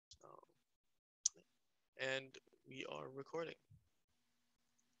And we are recording.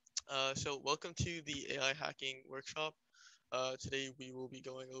 So welcome to the AI hacking workshop. Today we will be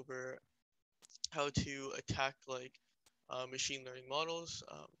going over how to attack machine learning models.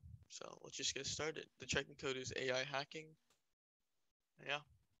 So let's just get started. The checking code is AI hacking. Yeah.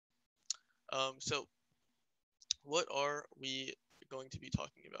 So what are we going to be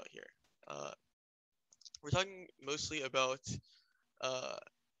talking about here? Uh, we're talking mostly about uh,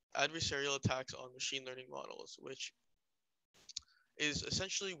 adversarial attacks on machine learning models, which is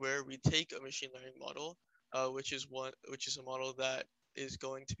essentially where we take a machine learning model, which is a model that is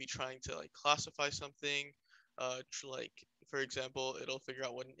going to be trying to like classify something, like for example, it'll figure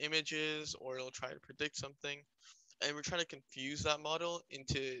out what an image is, or it'll try to predict something, and we're trying to confuse that model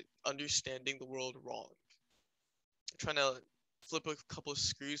into understanding the world wrong, trying to flip a couple of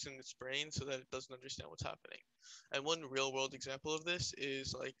screws in its brain so that it doesn't understand what's happening. And one real world example of this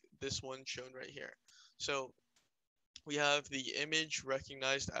is like this one shown right here. So we have the image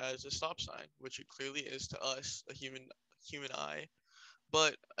recognized as a stop sign, which it clearly is to us, a human eye.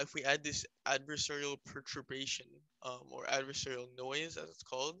 But if we add this adversarial perturbation, or adversarial noise, as it's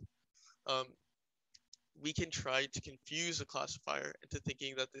called, um, we can try to confuse the classifier into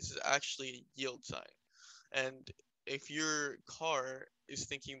thinking that this is actually a yield sign. And if your car is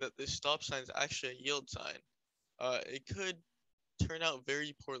thinking that this stop sign is actually a yield sign, it could turn out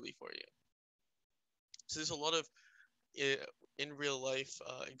very poorly for you. So there's a lot of in real life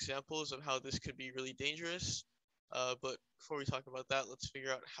examples of how this could be really dangerous. But before we talk about that, let's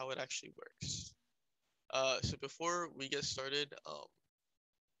figure out how it actually works. So before we get started,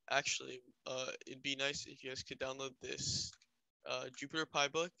 it'd be nice if you guys could download this Jupyter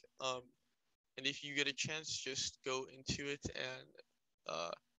PyBook. And if you get a chance, just go into it and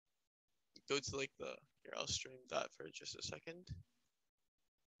uh, go to like the. Here, I'll stream that for just a second.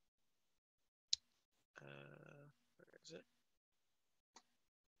 Where is it?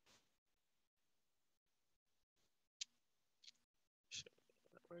 So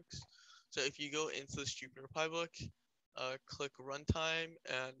that works. So if you go into this Jupyter PyBook, click Runtime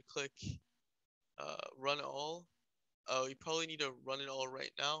and click Run All. You probably need to run it all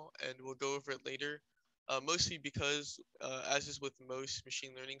right now, and we'll go over it later. Mostly because, as is with most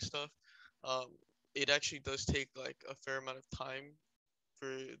machine learning stuff, um, it actually does take like a fair amount of time for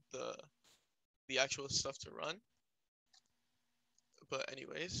the the actual stuff to run. But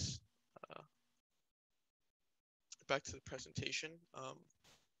anyways, uh, back to the presentation.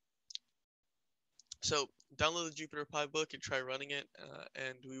 So download the Jupyter PyBook and try running it,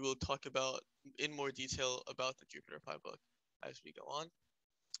 and we will talk about in more detail about the Jupyter PyBook as we go on.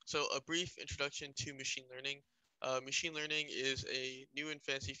 So a brief introduction to machine learning. Machine learning is a new and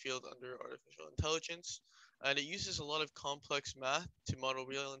fancy field under artificial intelligence, and it uses a lot of complex math to model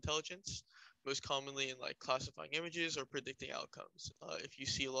real intelligence, most commonly in like classifying images or predicting outcomes. If you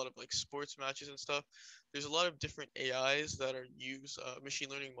see a lot of like sports matches and stuff, there's a lot of different AIs that are used, machine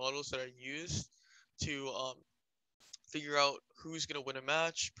learning models that are used to figure out who's going to win a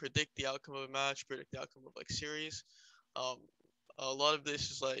match, predict the outcome of a match, predict the outcome of like series. Um, a lot of this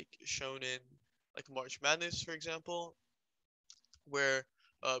is like shown in like March Madness, for example, where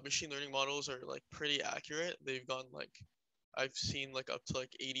machine learning models are like pretty accurate. They've gone like I've seen like up to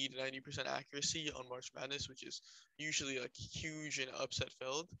like 80 to 90% accuracy on March Madness, which is usually like huge and upset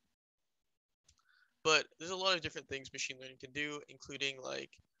filled. But there's a lot of different things machine learning can do, including like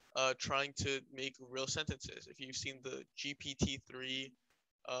trying to make real sentences. If you've seen the GPT-3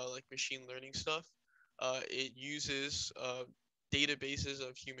 like machine learning stuff, it uses databases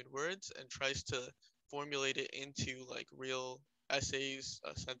of human words and tries to formulate it into like real essays,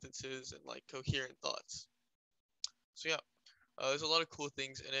 sentences, and like coherent thoughts. So yeah, there's a lot of cool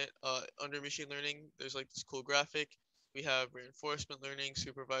things in it. Under machine learning, there's like this cool graphic. We have reinforcement learning,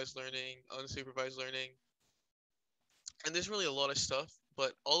 supervised learning, unsupervised learning, and there's really a lot of stuff,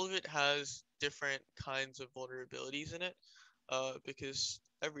 but all of it has different kinds of vulnerabilities in it, because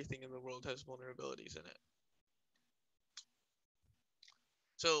everything in the world has vulnerabilities in it.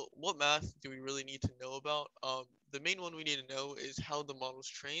 So what math do we really need to know about? The main one we need to know is how the model's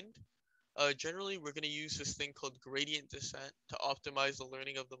trained. Generally, we're going to use this thing called gradient descent to optimize the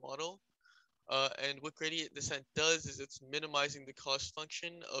learning of the model. And what gradient descent does is it's minimizing the cost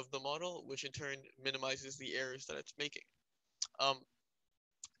function of the model, which in turn minimizes the errors that it's making. Um,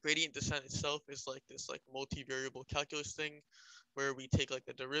 Gradient descent itself is like this like multivariable calculus thing where we take like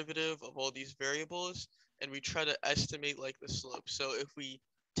the derivative of all these variables and we try to estimate like the slope. So if we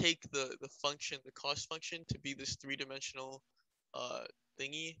take the function, the cost function, to be this three-dimensional uh,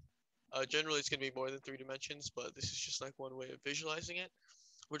 thingy, generally it's going to be more than 3 dimensions, but this is just like one way of visualizing it.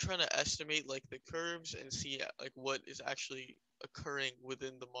 we're trying to estimate like the curves and see like what is actually occurring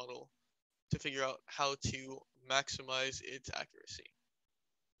within the model to figure out how to maximize its accuracy.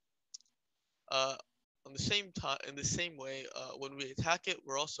 Uh, on the same time, in the same way, when we attack it,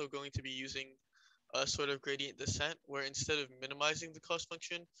 we're also going to be using a sort of gradient descent, where instead of minimizing the cost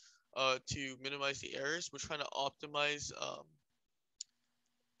function to minimize the errors, we're trying to optimize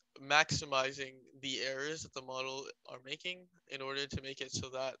maximizing the errors that the model are making in order to make it so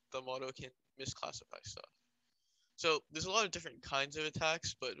that the model can misclassify stuff. So there's a lot of different kinds of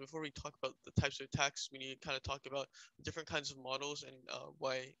attacks, but before we talk about the types of attacks, we need to kind of talk about different kinds of models and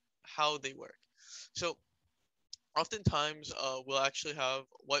how they work. So oftentimes, we'll actually have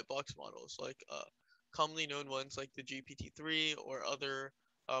white box models, like commonly known ones like the GPT-3 or other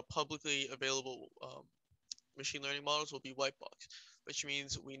publicly available machine learning models will be white box, which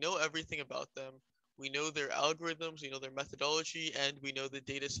means we know everything about them. We know their algorithms, we know their methodology, and we know the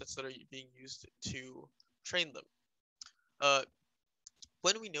data sets that are being used to train them. Uh,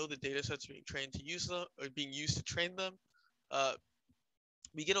 when we know the data sets being trained to use them or being used to train them, uh,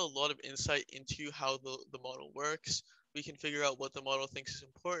 we get a lot of insight into how the model works. We can figure out what the model thinks is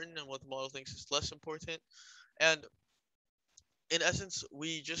important and what the model thinks is less important. And in essence,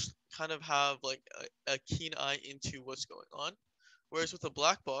 we just kind of have like a keen eye into what's going on. Whereas with a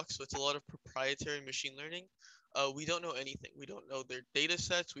black box, with a lot of proprietary machine learning, we don't know anything. We don't know their data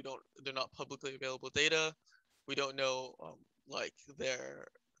sets. They're not publicly available data. We don't know like their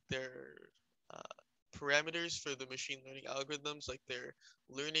uh, parameters for the machine learning algorithms, like their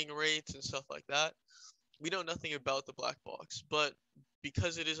learning rates and stuff like that. We know nothing about the black box, but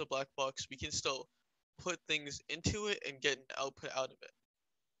because it is a black box, we can still put things into it and get an output out of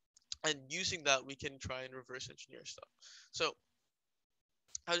it. And using that, we can try and reverse engineer stuff. So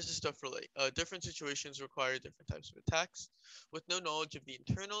how does this stuff relate? Different situations require different types of attacks. With no knowledge of the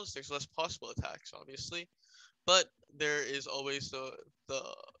internals, there's less possible attacks, obviously, but there is always the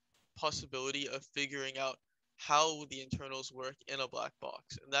possibility of figuring out how the internals work in a black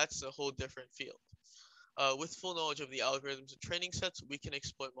box, and that's a whole different field. With full knowledge of the algorithms and training sets, we can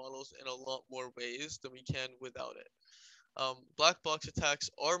exploit models in a lot more ways than we can without it. Black box attacks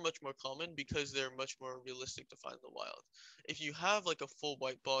are much more common because they're much more realistic to find in the wild. If you have like a full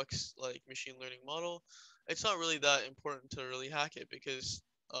white box like machine learning model, it's not really that important to really hack it because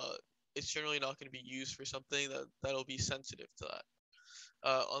uh, it's generally not going to be used for something that'll be sensitive to that.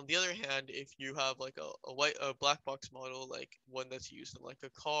 On the other hand, if you have like a black box model, like one that's used in like a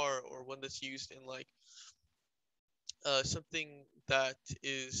car or one that's used in like something that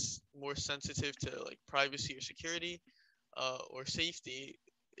is more sensitive to like privacy or security or safety,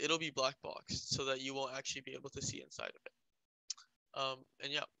 it'll be black box so that you won't actually be able to see inside of it.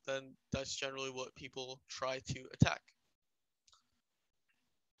 And yeah, then that's generally what people try to attack.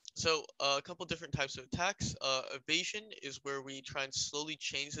 So a couple different types of attacks. Evasion is where we try and slowly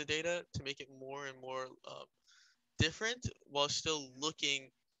change the data to make it more and more different while still looking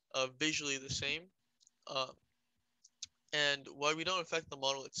visually the same. Uh, and while we don't affect the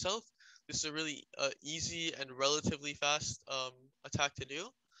model itself, this is a really easy and relatively fast attack to do,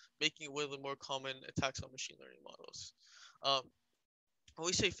 making it one of the more common attacks on machine learning models. Um, when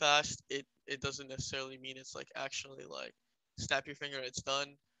we say fast, it doesn't necessarily mean it's like actually like snap your finger and it's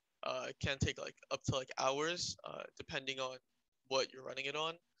done. It can take like up to like hours, depending on what you're running it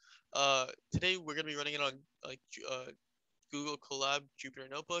on. Today we're gonna be running it on like Google Colab Jupyter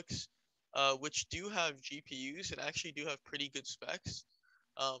notebooks, which do have GPUs and actually do have pretty good specs.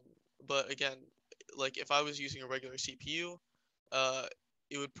 Um, but again, like if I was using a regular CPU, uh,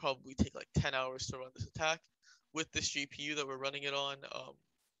 it would probably take like 10 hours to run this attack. With this GPU that we're running it on,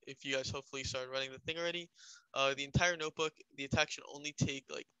 if you guys hopefully started running the thing already, the entire notebook, the attack should only take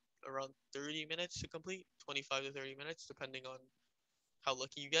like around 30 minutes to complete, 25 to 30 minutes, depending on how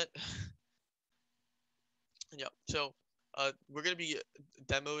lucky you get. Yeah, so we're going to be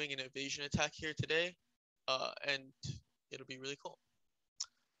demoing an evasion attack here today, and it'll be really cool.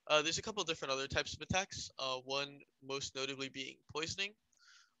 There's a couple different other types of attacks, one most notably being poisoning.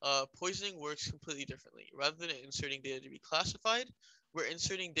 Poisoning works completely differently. Rather than inserting data to be classified, we're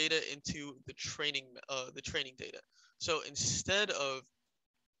inserting data into the training data. So instead of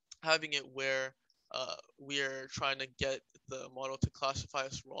having it where we are trying to get the model to classify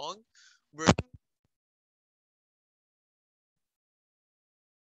us wrong, we're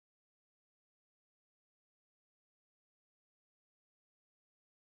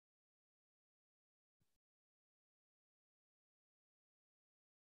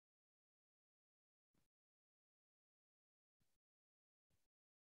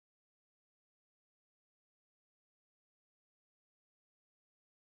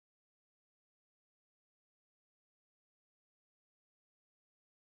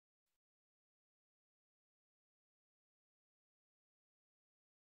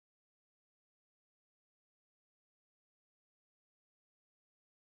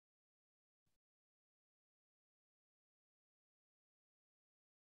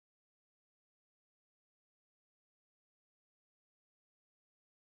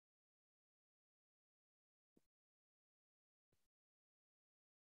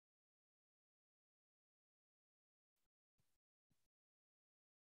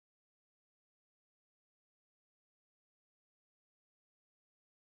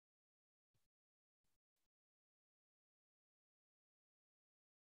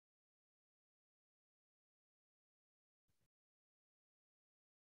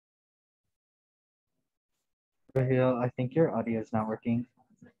Raheel, I think your audio is not working.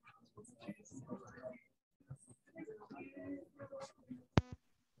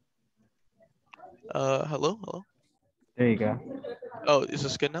 Hello, hello. There you go. Oh, is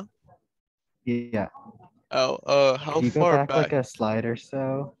this good now? Yeah. Oh, If how you go far back like back? a slide or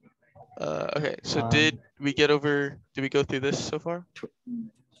so, Okay. So um, did we go through this so far? tw-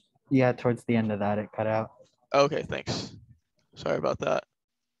 yeah, towards the end of that, it cut out. Okay, thanks. Sorry about that.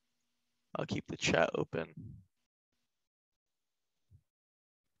 I'll keep the chat open.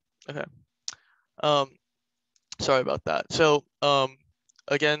 Okay. Um, sorry about that. So,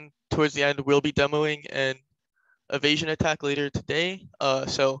 again, towards the end, we'll be demoing an evasion attack later today.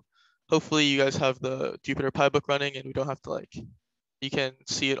 So hopefully you guys have the Jupyter PyBook running and we don't have to like, you can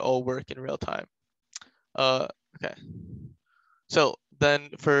see it all work in real time. Uh, okay. So then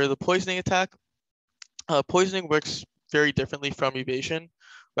for the poisoning attack, poisoning works very differently from evasion.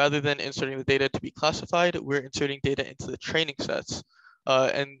 Rather than inserting the data to be classified, we're inserting data into the training sets.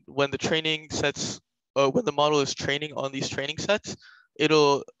 And when the training sets, when the model is training on these training sets,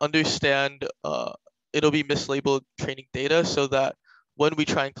 it'll understand, it'll be mislabeled training data so that when we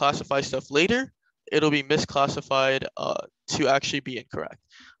try and classify stuff later, it'll be misclassified to actually be incorrect.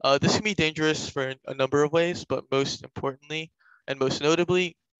 This can be dangerous for a number of ways, but most importantly and most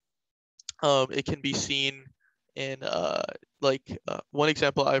notably, it can be seen in one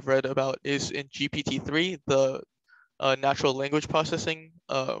example I've read about is in GPT-3, the natural language processing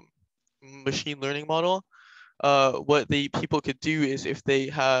machine learning model. What the people could do is if they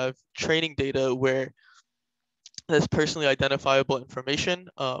have training data where there's personally identifiable information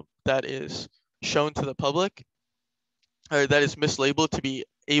that is shown to the public, or that is mislabeled to be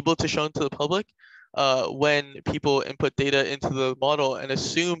able to shown to the public, when people input data into the model and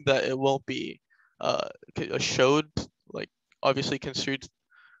assume that it won't be showed, like obviously construed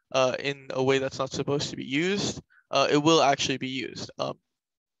in a way that's not supposed to be used, it will actually be used.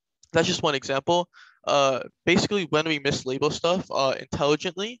 That's just one example. Basically, when we mislabel stuff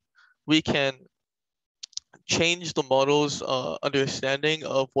intelligently, we can change the model's understanding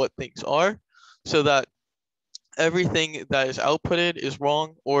of what things are so that everything that is outputted is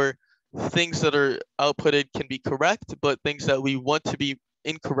wrong, or things that are outputted can be correct, but things that we want to be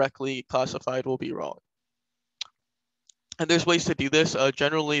incorrectly classified will be wrong. And there's ways to do this.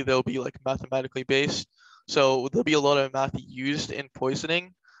 Generally, they'll be like mathematically based. So there'll be a lot of math used in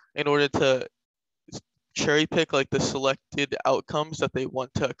poisoning in order to cherry pick like the selected outcomes that they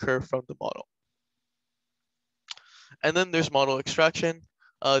want to occur from the model. And then there's model extraction.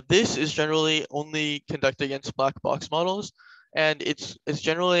 This is generally only conducted against black box models, and it's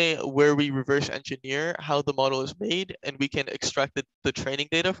generally where we reverse engineer how the model is made, and we can extract the training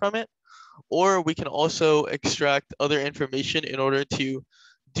data from it, or we can also extract other information in order to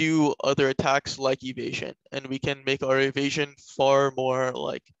do other attacks like evasion, and we can make our evasion far more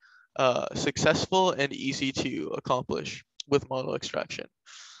like successful and easy to accomplish with model extraction.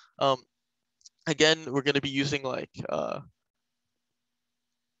 Um, Again, we're going to be using like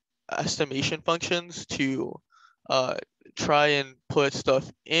estimation functions to uh, try and put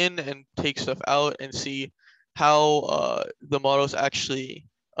stuff in and take stuff out and see how the model is actually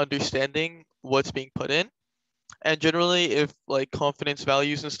understanding what's being put in. And generally, if like confidence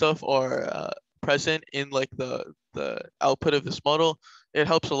values and stuff are present in like the output of this model, it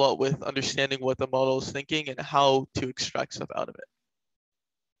helps a lot with understanding what the model is thinking and how to extract stuff out of it.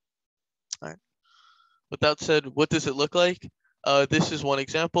 All right. With that said, what does it look like? This is one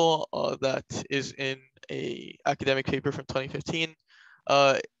example that is in a academic paper from 2015.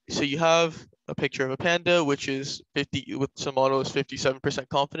 So you have a picture of a panda, which is 50, with some model is 57%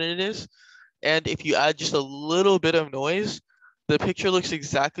 confident it is. And if you add just a little bit of noise, the picture looks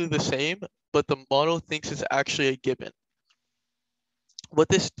exactly the same, but the model thinks it's actually a gibbon.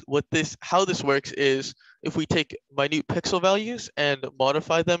 How this works is if we take minute pixel values and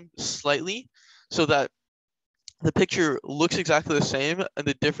modify them slightly so that the picture looks exactly the same and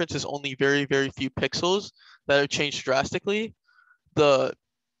the difference is only very, very few pixels that have changed drastically, the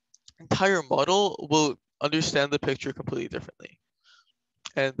entire model will understand the picture completely differently.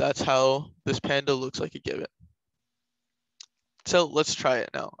 And that's how this panda looks like a gibbon. So let's try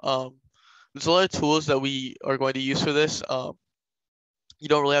it now. There's a lot of tools that we are going to use for this. You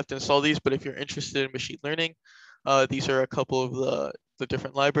don't really have to install these, but if you're interested in machine learning, these are a couple of the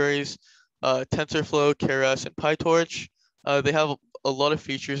different libraries. TensorFlow, Keras, and PyTorch. They have a lot of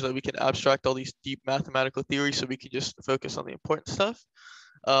features that we can abstract all these deep mathematical theories so we can just focus on the important stuff.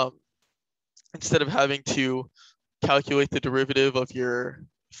 Um, Instead of having to calculate the derivative of your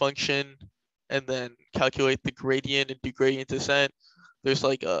function and then calculate the gradient and do gradient descent, there's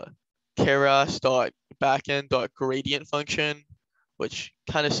like a keras.backend.gradient function, which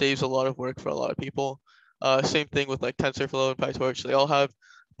kind of saves a lot of work for a lot of people. Same thing with like TensorFlow and PyTorch. They all have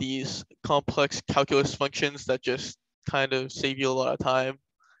these complex calculus functions that just kind of save you a lot of time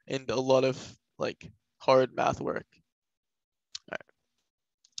and a lot of like hard math work. All right.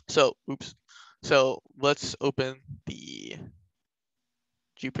 So let's open the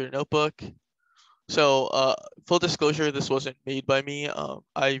Jupyter Notebook. So full disclosure, this wasn't made by me.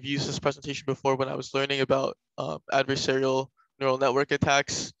 I've used this presentation before when I was learning about adversarial neural network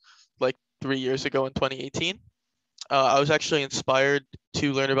attacks like 3 years ago in 2018. I was actually inspired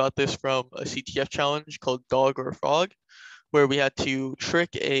to learn about this from a CTF challenge called Dog or Frog, where we had to trick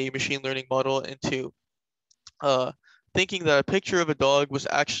a machine learning model into thinking that a picture of a dog was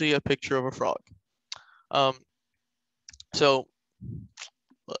actually a picture of a frog. So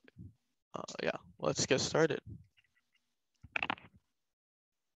yeah, let's get started.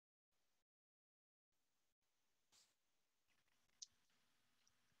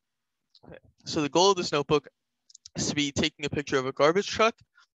 Okay. So the goal of this notebook is to be taking a picture of a garbage truck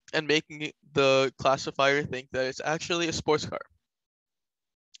and making the classifier think that it's actually a sports car.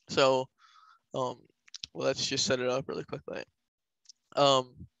 So well, let's just set it up really quickly.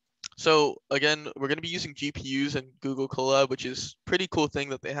 So again, we're going to be using GPUs and Google Colab, which is a pretty cool thing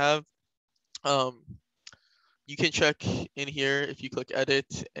that they have. You can check in here if you click edit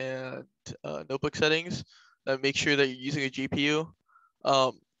and notebook settings, make sure that you're using a GPU.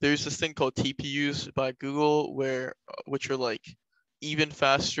 There's this thing called TPUs by Google which are like even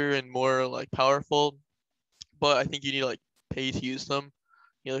faster and more like powerful, but I think you need to like pay to use them.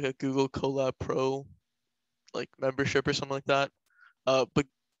 You know, like a Google Colab Pro like membership or something like that. But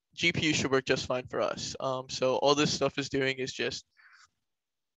GPU should work just fine for us. So all this stuff is doing is just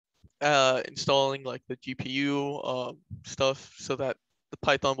installing like the GPU stuff so that the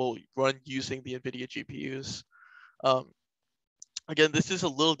Python will run using the NVIDIA GPUs. Again, this is a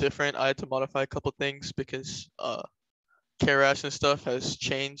little different. I had to modify a couple things because Keras and stuff has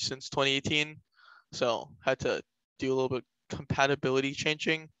changed since 2018. So had to do a little bit compatibility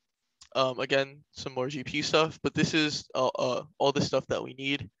changing. Again, some more GPU stuff, but this is all the stuff that we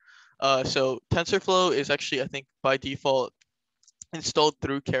need. So TensorFlow is actually, I think, by default installed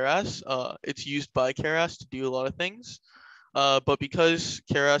through Keras. It's used by Keras to do a lot of things. But because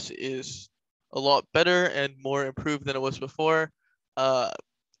Keras is a lot better and more improved than it was before, I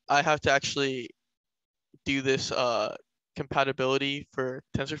have to actually do this compatibility for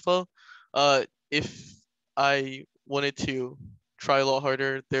TensorFlow. If I wanted to try a lot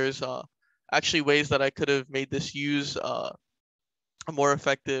harder, there's actually ways that I could have made this use a more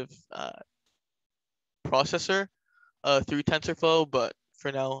effective processor through TensorFlow, but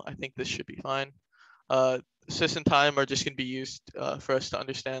for now, I think this should be fine. Sys and time are just going to be used for us to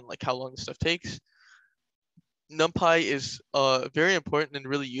understand like how long this stuff takes. NumPy is very important and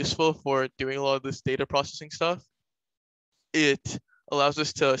really useful for doing a lot of this data processing stuff. It allows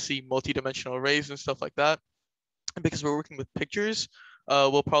us to see multi-dimensional arrays and stuff like that. And because we're working with pictures,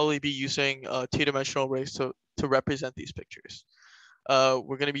 we'll probably be using two-dimensional arrays to represent these pictures.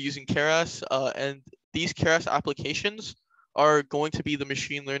 We're going to be using Keras, and these Keras applications are going to be the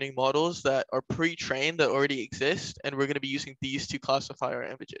machine learning models that are pre-trained that already exist, and we're going to be using these to classify our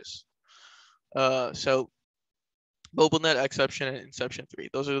images. So MobileNet, Exception, and Inception 3.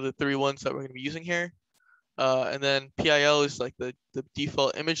 Those are the 3 ones that we're going to be using here. And then PIL is like the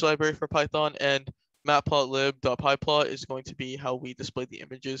default image library for Python, and matplotlib.pyplot is going to be how we display the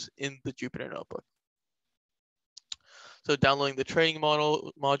images in the Jupyter Notebook. So downloading the training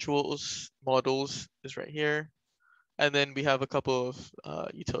modules is right here. And then we have a couple of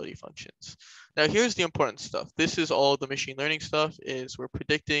utility functions. Now here's the important stuff. This is all the machine learning stuff is we're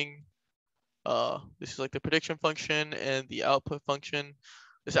predicting. This is like the prediction function and the output function.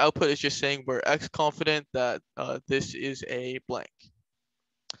 This output is just saying we're X confident that this is a blank.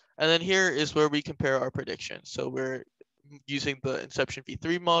 And then here is where we compare our predictions. So we're using the Inception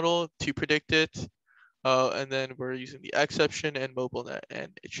v3 model to predict it. And then we're using the exception and MobileNet,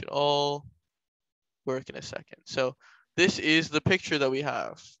 and it should all work in a second. So this is the picture that we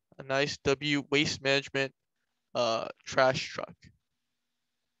have, a nice W waste management trash truck.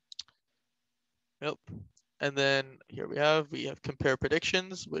 Yep. And then here we have compare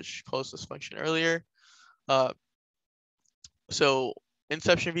predictions, which calls this function earlier. So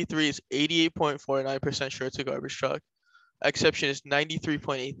Inception v3 is 88.49% sure it's a garbage truck. Exception is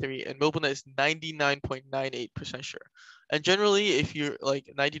 93.83, and MobileNet is 99.98% sure. And generally, if you're like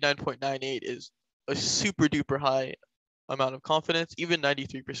 99.98 is a super duper high amount of confidence, even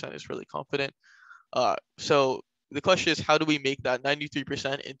 93% is really confident. So the question is, how do we make that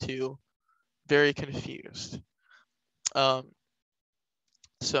 93% into very confused.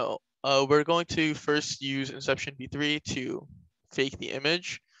 So we're going to first use Inception v3 to fake the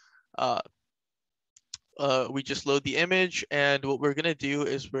image. We just load the image, and what we're gonna do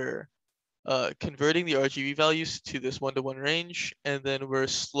is we're converting the RGB values to this 1-to-1 range, and then we're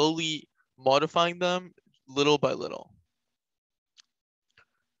slowly modifying them little by little.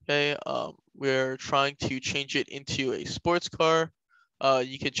 Okay, we're trying to change it into a sports car.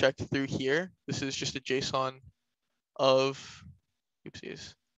 You can check through here. This is just a JSON of,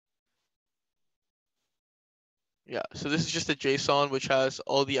 oopsies. Yeah, so this is just a JSON which has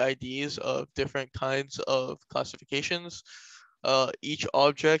all the IDs of different kinds of classifications. Each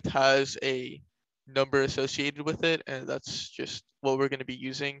object has a number associated with it, and that's just what we're going to be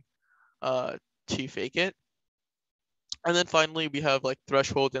using to fake it. And then finally, we have like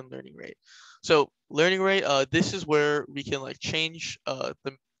threshold and learning rate. So learning rate, this is where we can like change the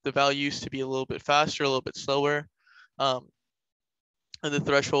values to be a little bit faster, a little bit slower. And the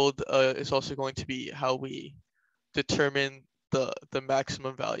threshold is also going to be how we determine the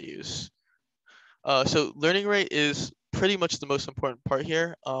maximum values. So learning rate is pretty much the most important part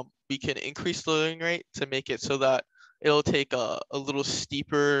here. We can increase the learning rate to make it so that it'll take a little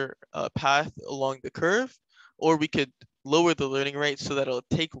steeper path along the curve, or we could lower the learning rate so that it'll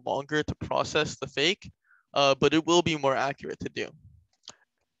take longer to process the fake, but it will be more accurate to do.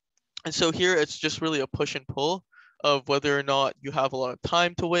 And so here it's just really a push and pull of whether or not you have a lot of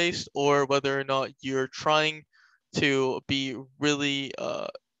time to waste, or whether or not you're trying to be really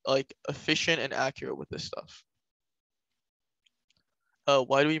like efficient and accurate with this stuff.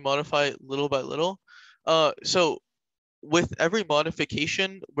 Why do we modify it little by little? So with every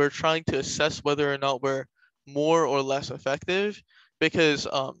modification, we're trying to assess whether or not we're more or less effective, because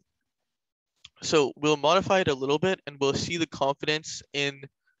so we'll modify it a little bit and we'll see the confidence in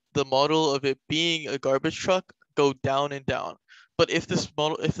the model of it being a garbage truck go down and down. But if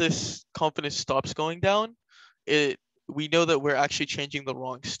this confidence stops going down, we know that we're actually changing the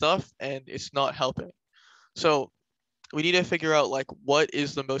wrong stuff and it's not helping. So we need to figure out like what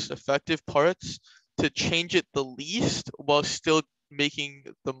is the most effective parts to change it the least while still making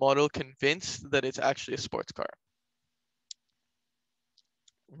the model convinced that it's actually a sports car.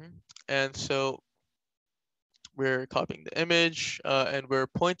 And so we're copying the image and we're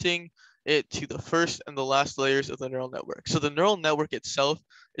pointing it to the first and the last layers of the neural network. So the neural network itself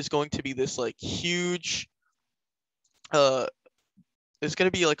is going to be this like huge, it's going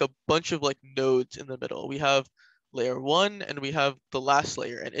to be like a bunch of like nodes in the middle. We have layer 1 and we have the last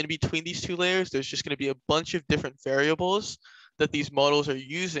layer. And in between these two layers, there's just going to be a bunch of different variables that these models are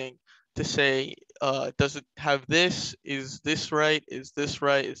using to say, does it have this? Is this right? Is this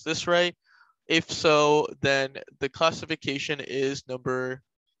right? Is this right? If so, then the classification is number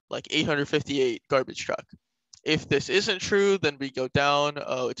like 858 garbage truck. If this isn't true, then we go down.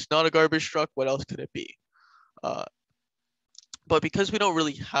 Oh, it's not a garbage truck. What else could it be? But because we don't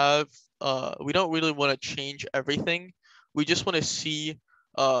really have, we don't really want to change everything. We just want to see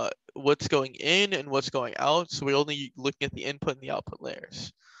what's going in and what's going out. So we're only looking at the input and the output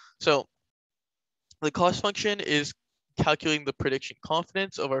layers. So the cost function is calculating the prediction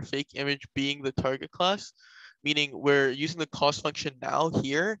confidence of our fake image being the target class, meaning we're using the cost function now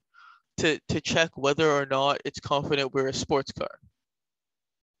here to check whether or not it's confident we're a sports car.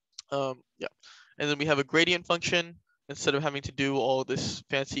 Yeah, and then we have a gradient function. Instead of having to do all this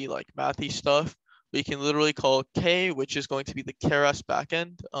fancy like mathy stuff, we can literally call k, which is going to be the Keras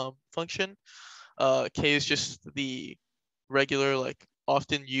backend function. K is just the regular like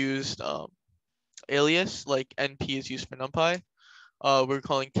often used alias, like NP is used for NumPy. We're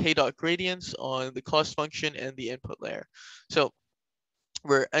calling k.gradients on the cost function and the input layer. So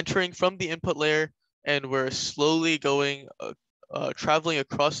we're entering from the input layer and we're slowly going, traveling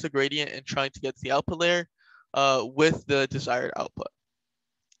across the gradient and trying to get to the output layer with the desired output.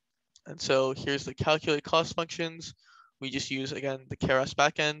 And so here's the calculate cost functions. We just use, again, the Keras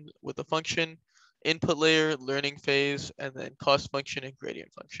backend with the function, input layer, learning phase, and then cost function and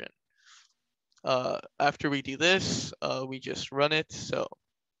gradient function. After we do this, we just run it. So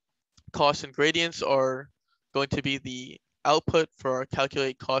costs and gradients are going to be the output for our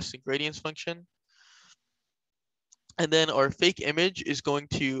calculate costs and gradients function. And then our fake image is going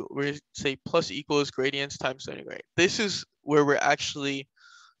to, we're say plus equals gradients times learning rate. This is where we're actually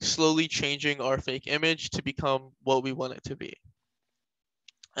slowly changing our fake image to become what we want it to be.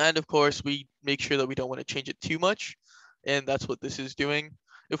 And of course, we make sure that we don't want to change it too much. And that's what this is doing.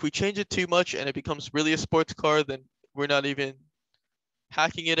 If we change it too much and it becomes really a sports car, then we're not even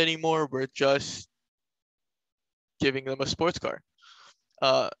hacking it anymore. We're just giving them a sports car.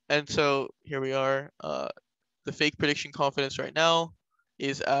 And so here we are. The fake prediction confidence right now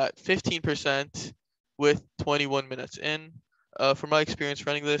is at 15% with 21 minutes in. From my experience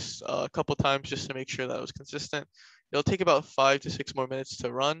running this a couple times just to make sure that it was consistent, it'll take about 5 to 6 more minutes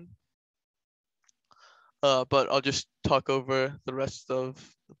to run. But I'll just talk over the rest of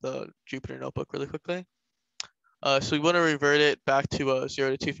the Jupyter Notebook really quickly. So we want to revert it back to a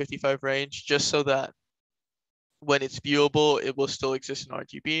 0 to 255 range just so that when it's viewable, it will still exist in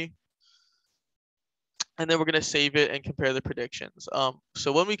RGB. And then we're going to save it and compare the predictions.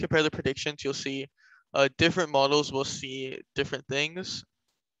 So when we compare the predictions, you'll see different models will see different things.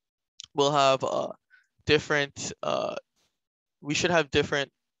 We'll have different, we should have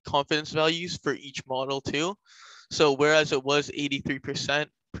different confidence values for each model too. So whereas it was 83%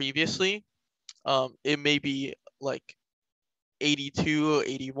 previously, it may be like 82,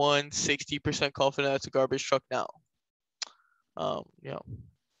 81, 60% confident that's a garbage truck now. Yeah.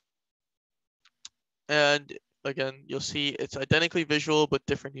 And again, you'll see it's identically visual but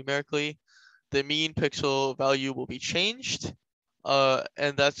different numerically. The mean pixel value will be changed.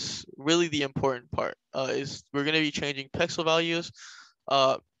 And that's really the important part, is we're going to be changing pixel values.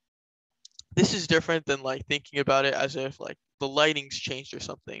 This is different than like thinking about it as if like the lighting's changed or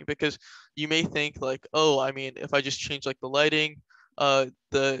something, because you may think like, oh, I mean, if I just change like the lighting,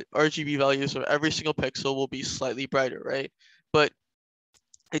 the RGB values of every single pixel will be slightly brighter, right? But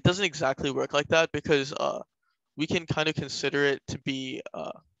it doesn't exactly work like that, because we can kind of consider it to be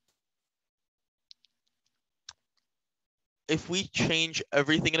if we change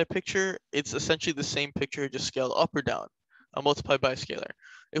everything in a picture, it's essentially the same picture, just scaled up or down, multiplied by a scalar.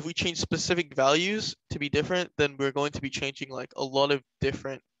 If we change specific values to be different, then we're going to be changing like a lot of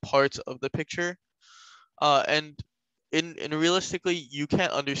different parts of the picture. And in realistically, you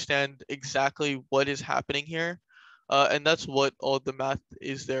can't understand exactly what is happening here. And that's what all the math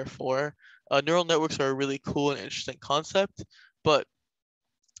is there for. Neural networks are a really cool and interesting concept, but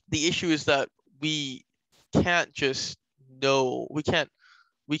the issue is that we can't just know, we can't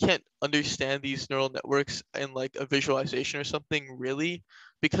understand these neural networks in like a visualization or something really,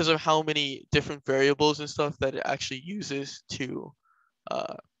 because of how many different variables and stuff that it actually uses to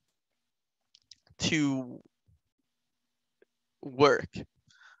work.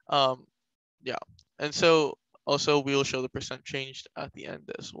 Yeah, and so also we'll show the percent changed at the end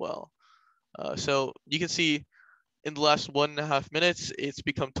as well. So you can see in the last 1.5 minutes, it's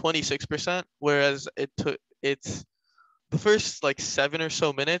become 26%, whereas it's the first like 7 or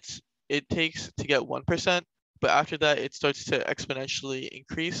so minutes it takes to get 1%, but after that it starts to exponentially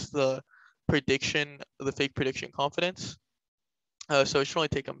increase the fake prediction confidence. So it should only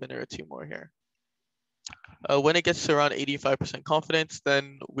take a minute or two more here. When it gets to around 85% confidence,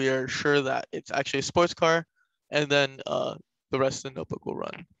 then we are sure that it's actually a sports car, and then the rest of the notebook will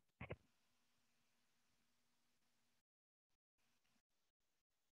run.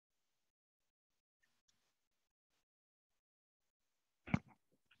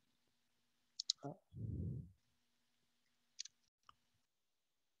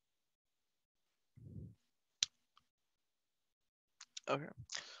 Okay.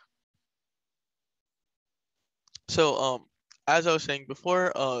 So as I was saying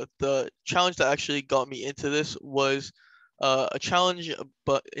before, the challenge that actually got me into this was a challenge,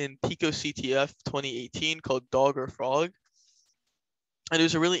 but in Pico CTF 2018 called Dog or Frog, and it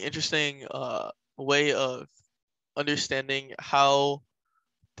was a really interesting way of understanding how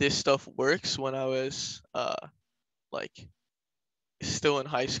this stuff works when I was like still in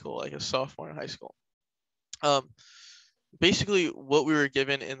high school, like a sophomore in high school. Basically, what we were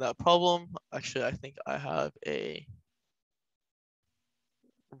given in that problem, actually, I think I have a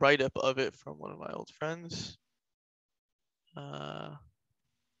write-up of it from one of my old friends.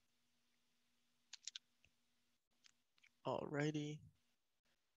 Alrighty.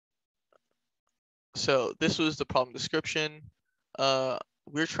 So this was the problem description.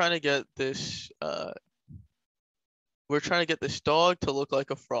 We're trying to get this dog to look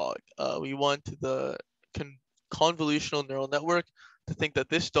like a frog. We want the convolutional neural network to think that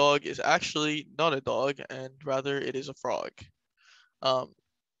this dog is actually not a dog and rather it is a frog.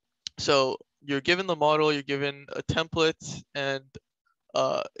 So you're given the model, you're given a template, and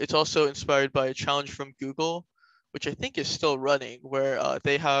it's also inspired by a challenge from Google, which I think is still running, where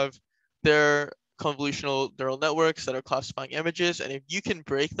they have their convolutional neural networks that are classifying images, and if you can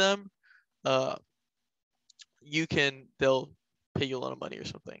break them, they'll pay you a lot of money or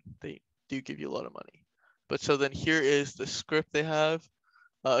something. They do give you a lot of money. But so then here is the script they have.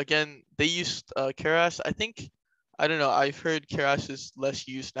 Again, they used Keras. I don't know. I've heard Keras is less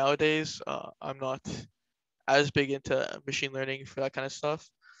used nowadays. I'm not as big into machine learning for that kind of stuff.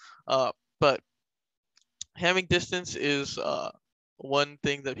 But Hamming distance is one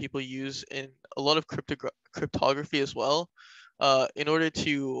thing that people use in a lot of cryptography as well, in order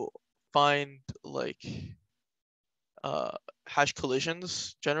to find like hash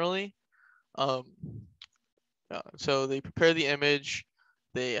collisions generally. Um, so they prepare the image,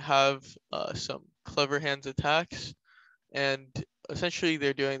 they have some clever hands attacks, and essentially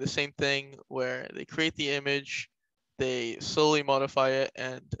they're doing the same thing where they create the image, they slowly modify it,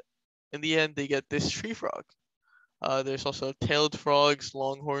 and in the end they get this tree frog. There's also tailed frogs,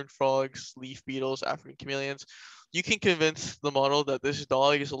 longhorn frogs, leaf beetles, African chameleons. You can convince the model that this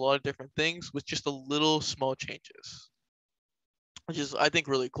dog is a lot of different things with just a little small changes, which is, I think,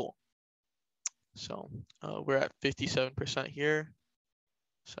 really cool. So we're at 57% here.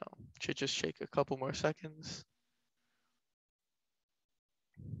 So should just take a couple more seconds.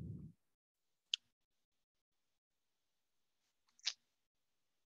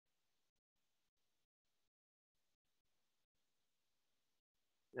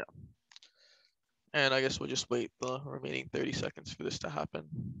 Yeah. And I guess we'll just wait the remaining 30 seconds for this to happen.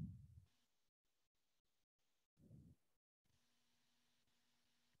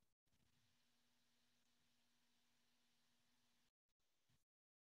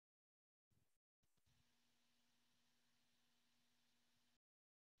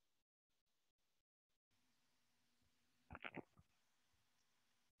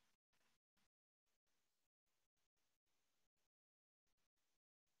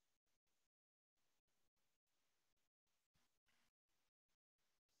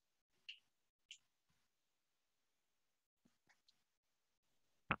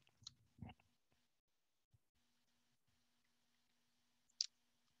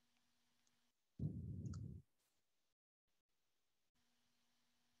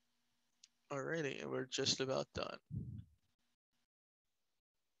 Alrighty, and we're just about done.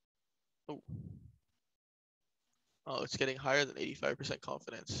 Oh, oh, it's getting higher than 85%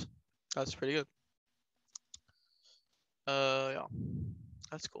 confidence. That's pretty good. Yeah,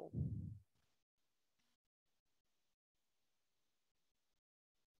 that's cool.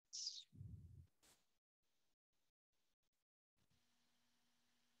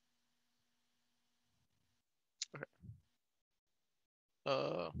 Okay.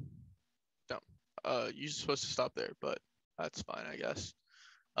 No. You're supposed to stop there, but that's fine, I guess.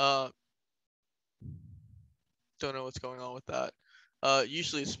 Uh, don't know what's going on with that.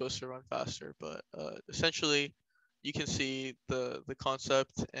 Usually it's supposed to run faster, but essentially you can see the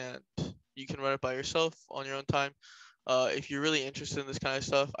concept and you can run it by yourself on your own time. If you're really interested in this kind of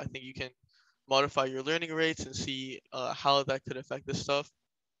stuff, I think you can modify your learning rates and see how that could affect this stuff.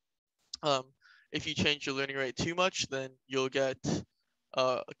 If you change your learning rate too much, then you'll get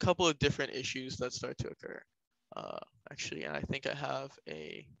a couple of different issues that start to occur. Actually, and I think I have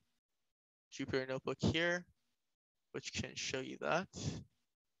a Jupyter notebook here, which can show you that.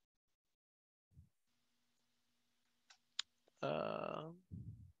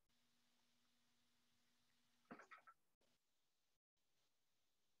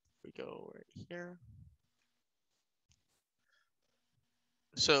 We go right here.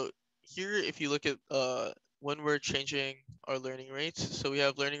 So here, if you look at when we're changing our learning rates, so we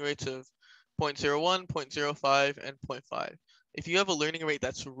have learning rates of 0.01, 0.05, and 0.5. If you have a learning rate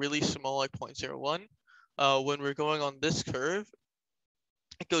that's really small, like 0.01, when we're going on this curve,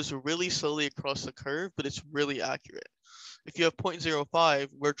 it goes really slowly across the curve, but it's really accurate. If you have 0.05,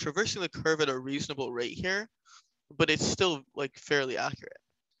 we're traversing the curve at a reasonable rate here, but it's still like fairly accurate.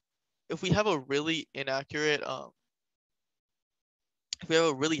 If we have a really inaccurate, if we have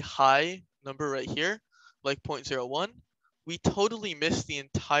a really high number right here, like 0.01, we totally miss the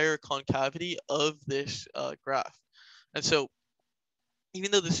entire concavity of this graph. And so even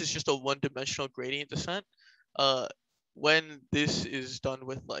though this is just a one-dimensional gradient descent, when this is done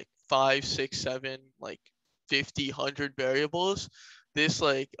with like 5, 6, 7, like 50, 100 variables, this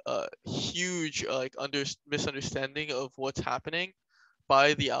like huge like misunderstanding of what's happening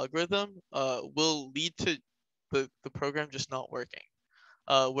by the algorithm will lead to the program just not working.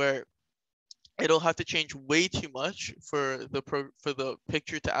 Where it'll have to change way too much for the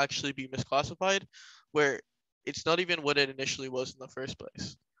picture to actually be misclassified, where it's not even what it initially was in the first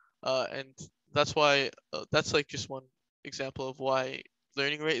place. And that's why that's like just one example of why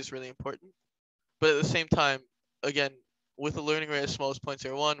learning rate is really important. But at the same time, again, with a learning rate as small as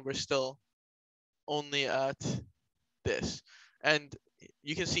 0.01, we're still only at this. And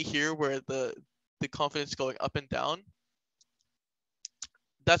you can see here where the confidence going up and down,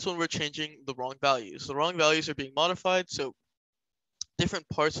 that's when we're changing the wrong values. The wrong values are being modified, so different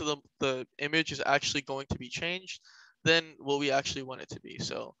parts of the image is actually going to be changed than what we actually want it to be.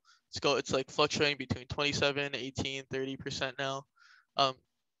 So it's like fluctuating between 27, 18, 30% now. Um,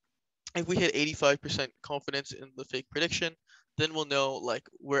 if we hit 85% confidence in the fake prediction, then we'll know like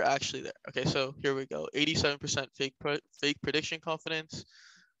we're actually there. Okay, so here we go. 87% fake prediction confidence.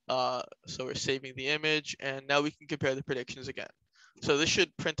 So we're saving the image, and now we can compare the predictions again. So this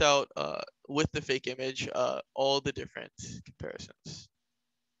should print out with the fake image all the different comparisons.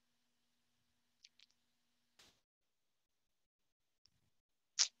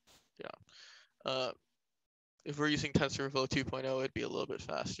 Yeah. If we're using TensorFlow 2.0, it'd be a little bit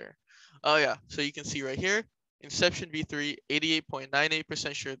faster. Oh yeah, so you can see right here, Inception V3,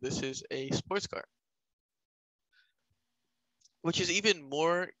 88.98% sure this is a sports car, which is even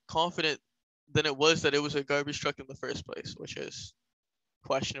more confident than it was that it was a garbage truck in the first place, which is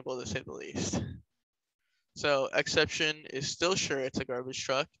questionable to say the least. So Exception is still sure it's a garbage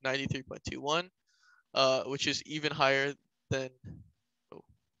truck, 93.21, which is even higher than, oh,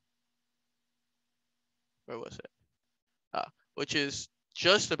 where was it? Which is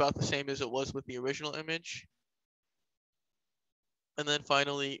just about the same as it was with the original image. And then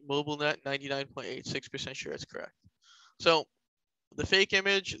finally, MobileNet, 99.86% sure it's correct. So the fake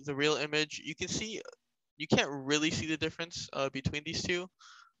image, the real image, you can't really see the difference between these two,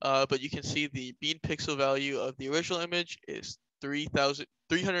 but you can see the bean pixel value of the original image is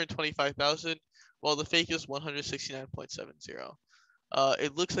 325,000, while the fake is 169.70.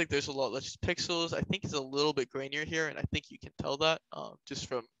 It looks like there's a lot less pixels. I think it's a little bit grainier here, and I think you can tell that just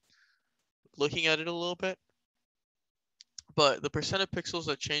from looking at it a little bit. But the percent of pixels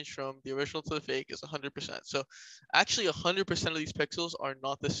that change from the original to the fake is 100%. So actually 100% of these pixels are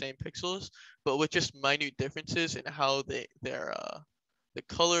not the same pixels, but with just minute differences in how the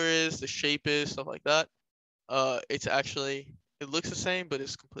color is, the shape is, stuff like that. It looks the same, but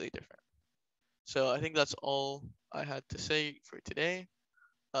it's completely different. So I think that's all I had to say for today.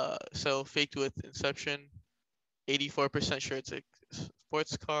 So faked with Inception, 84% sure it's a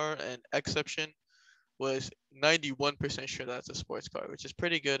sports car, and Exception was 91% sure that's a sports car, which is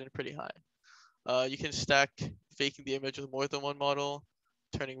pretty good and pretty high. You can stack faking the image with more than one model,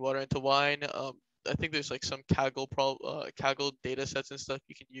 turning water into wine. I think there's like some Kaggle data sets and stuff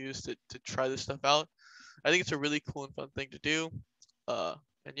you can use to try this stuff out. I think it's a really cool and fun thing to do. And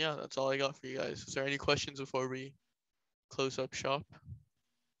yeah, that's all I got for you guys. Is there any questions before we close up shop?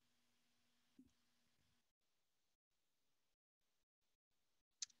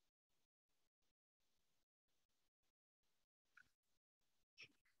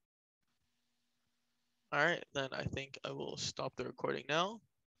 All right, then I think I will stop the recording now.